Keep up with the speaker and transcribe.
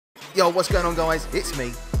Yo, what's going on, guys? It's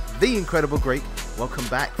me, the Incredible Greek. Welcome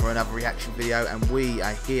back for another reaction video, and we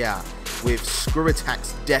are here with Screw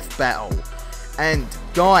Attack's Death Battle. And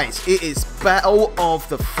guys, it is Battle of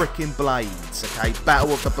the freaking Blades, okay?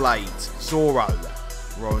 Battle of the Blades. Zoro,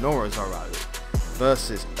 Ronora Zoro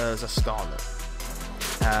versus Erza Scarlet.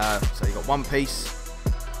 So you got One Piece,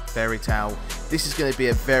 Fairy Tail. This is going to be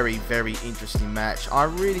a very, very interesting match. I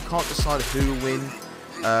really can't decide who will win.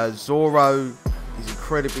 Zoro is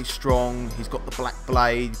incredibly strong. He's got the Black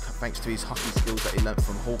Blade thanks to his hockey skills that he learnt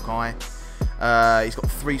from Hawkeye. He's got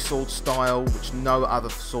 3-sword style, which no other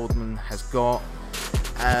swordman has got.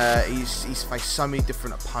 He's faced so many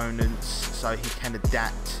different opponents, so he can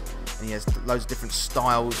adapt. And he has loads of different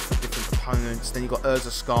styles for different opponents. Then you've got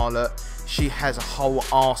Erza Scarlet. She has a whole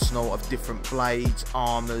arsenal of different blades,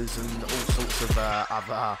 armors, and all sorts of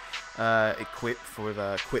other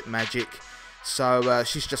equip magic. So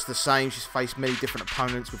she's just the same. She's faced many different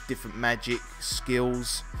opponents with different magic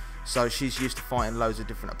skills. So she's used to fighting loads of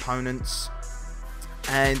different opponents.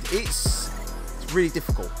 And it's really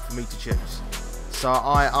difficult for me to choose. So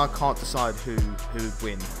I can't decide who would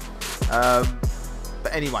win.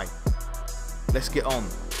 But anyway, let's get on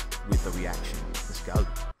with the reaction. Let's go.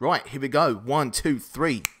 Right, here we go. 1, 2,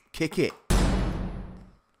 3. Kick it.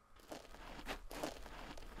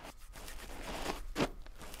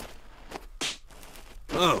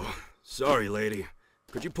 Oh, sorry, lady.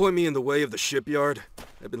 Could you point me in the way of the shipyard?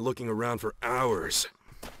 I've been looking around for hours.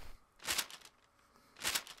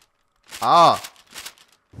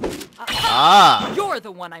 You're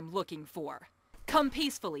the one I'm looking for. Come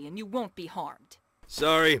peacefully and you won't be harmed.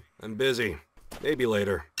 Sorry, I'm busy. Maybe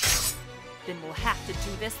later. Then we'll have to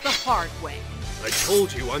do this the hard way. I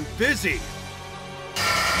told you, I'm busy!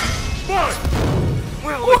 Fine!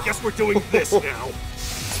 Well, I guess we're doing this now.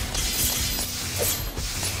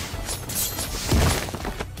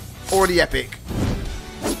 Already epic.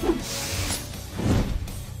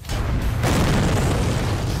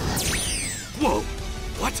 Whoa!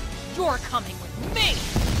 What? You're coming with me!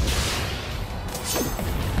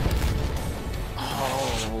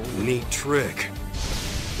 Oh, neat trick.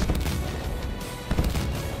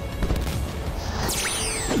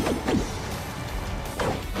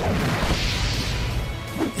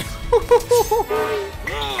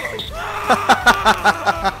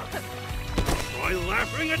 Try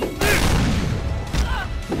laughing at this!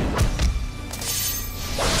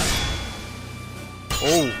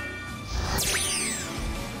 Oh.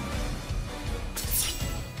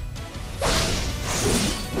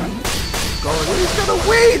 God, who's gonna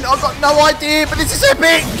win? I've got no idea, but this is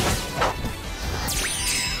epic!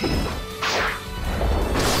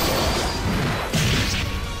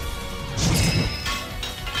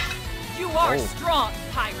 You are strong,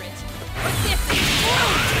 pirate, but this is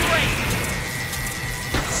true strength!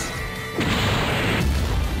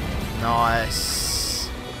 Nice.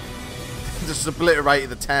 Just obliterated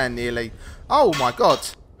the tan nearly. Oh my god.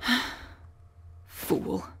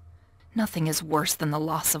 Fool. Nothing is worse than the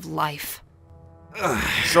loss of life.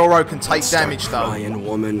 Zoro can take damage though. Lion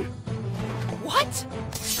woman. What?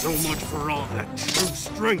 So much for all that true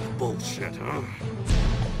strength bullshit, huh?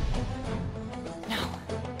 No.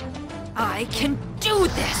 I can do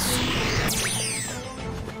this!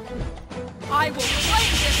 I will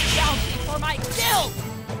claim this bounty for my guild!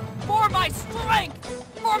 For my strength!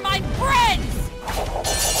 For my friends!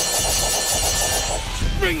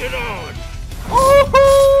 Bring it on!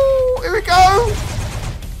 Woohoo! Here we go!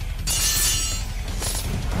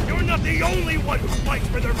 You're not the only one who fights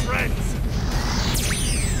for their friends!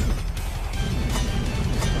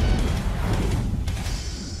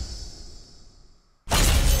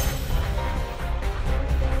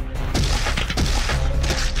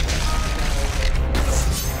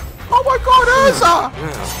 Oh my god, Erza!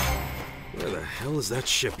 Now, where the hell is that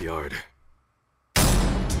shipyard?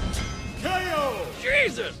 KO!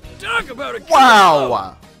 Jesus! Talk about a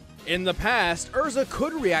Wow! In the past, Erza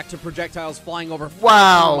could react to projectiles flying over 5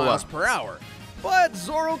 miles per hour, but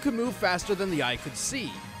Zoro could move faster than the eye could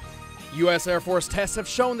see. U.S. Air Force tests have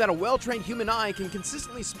shown that a well-trained human eye can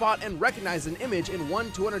consistently spot and recognize an image in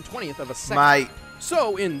 1/220th of a second. Mate.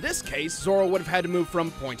 So, in this case, Zoro would have had to move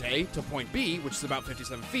from point A to point B, which is about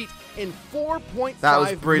 57 feet, in 4.5 That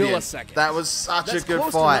was brilliant. milliseconds. That was such That's a good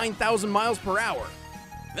close fight. to 9,000 miles per hour.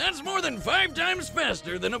 That's more than 5 times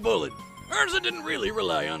faster than a bullet. Erza didn't really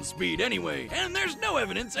rely on speed anyway, and there's no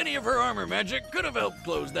evidence any of her armor magic could have helped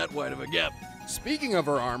close that wide of a gap. Speaking of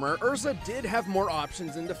her armor, Erza did have more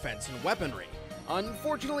options in defense and weaponry.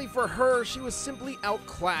 Unfortunately for her, she was simply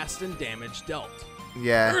outclassed in damage dealt.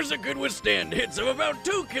 Yeah. Erza could withstand hits of about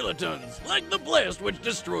 2 kilotons, like the blast which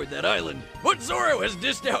destroyed that island. But Zoro has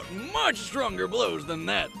dished out much stronger blows than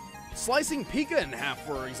that. Slicing Pika in half,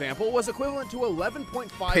 for example, was equivalent to 11.5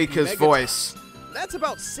 Pika's megatons. voice. That's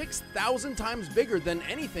about 6,000 times bigger than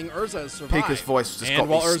anything Erza has survived. Pika's voice just and got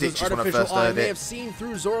while me Erza's stitches when I artificial first eye heard may it. have seen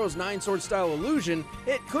through Zoro's 9-sword style illusion,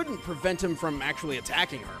 it couldn't prevent him from actually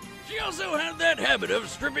attacking her. She also had that habit of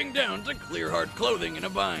stripping down to clear hard clothing in a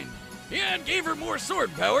bind. Yeah, it gave her more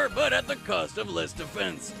sword power, but at the cost of less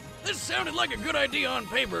defense. This sounded like a good idea on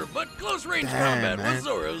paper, but close-range combat was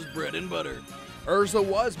Zoro's bread and butter. Erza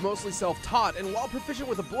was mostly self-taught, and while proficient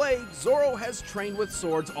with a blade, Zoro has trained with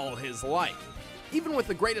swords all his life. Even with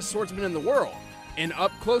the greatest swordsman in the world, an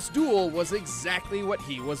up-close duel was exactly what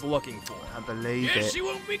he was looking for. I believe Yes, it. she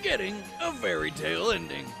won't be getting a fairy tale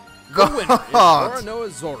ending. The winner is Moranoa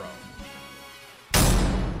Zoro.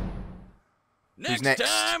 Next, next?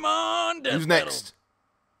 time on Death Who's Battle. next?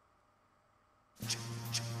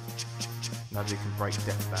 Nobody can break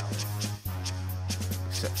Death Battle.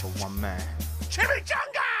 Except for one man.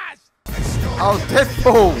 Oh,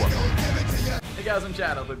 Deadpool! Hey guys, I'm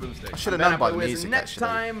Chad. I'll play Boomstick. I should have known by the music, Next actually.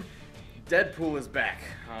 time, Deadpool is back.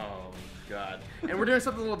 Oh, God. And we're doing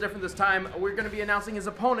something a little different this time. We're going to be announcing his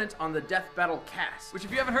opponent on the Death Battle cast. Which,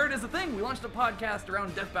 if you haven't heard, is a thing. We launched a podcast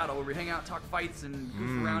around Death Battle where we hang out, talk fights, and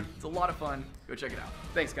goof around. It's a lot of fun. Go check it out.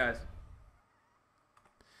 Thanks, guys.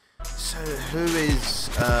 So, who is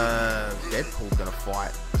Deadpool gonna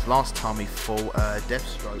fight? 'Cause last time he fought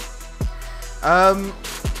Deathstroke.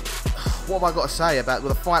 What have I got to say about?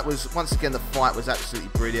 Well, the fight was, once again, the fight was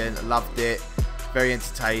absolutely brilliant. I loved it. Very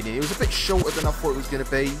entertaining. It was a bit shorter than I thought it was going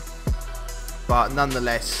to be, but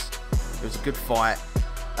nonetheless, it was a good fight.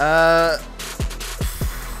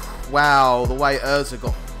 Wow, the way Erza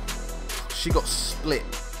she got split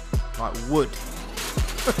like wood.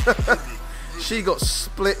 She got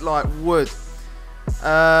split like wood.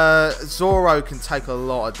 Zoro can take a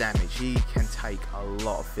lot of damage. He can take a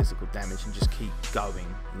lot of physical damage and just keep going.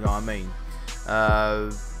 You know what I mean?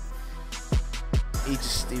 He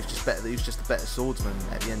was just better. He was just a better swordsman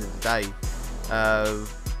at the end of the day.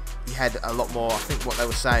 He had a lot more. I think what they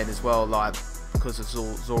were saying as well, like because of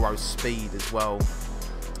Zoro's speed as well.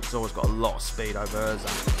 Zoro's got a lot of speed over Erza.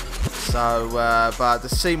 So, but to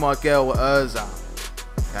see my girl Erza,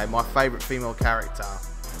 okay, my favourite female character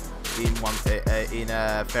in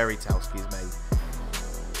Fairy Tail, excuse me,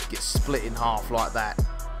 get split in half like that,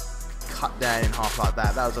 cut down in half like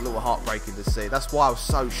that. That was a little heartbreaking to see. That's why I was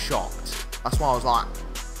so shocked. That's why I was like,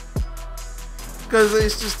 because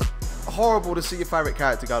it's just horrible to see your favourite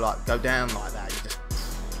character go down like that. You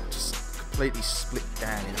just completely split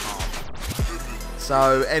down in half.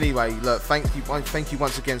 So anyway, look, thank you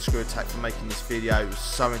once again, Screw Attack, for making this video. It was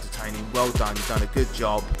so entertaining. Well done. You've done a good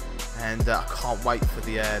job, and I can't wait for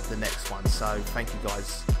the next one. So thank you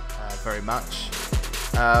guys very much.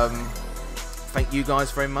 Thank you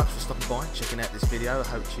guys very much for stopping by, checking out this video. I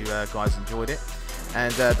hope you guys enjoyed it.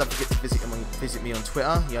 And don't forget to visit me on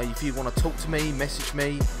Twitter. You know, if you want to talk to me, message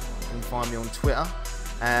me, you can find me on Twitter.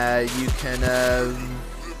 You can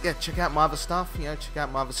yeah, check out my other stuff. You know, check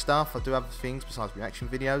out my other stuff. I do other things besides reaction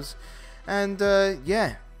videos. And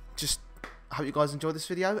yeah, just hope you guys enjoyed this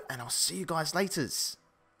video, and I'll see you guys later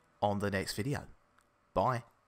on the next video. Bye.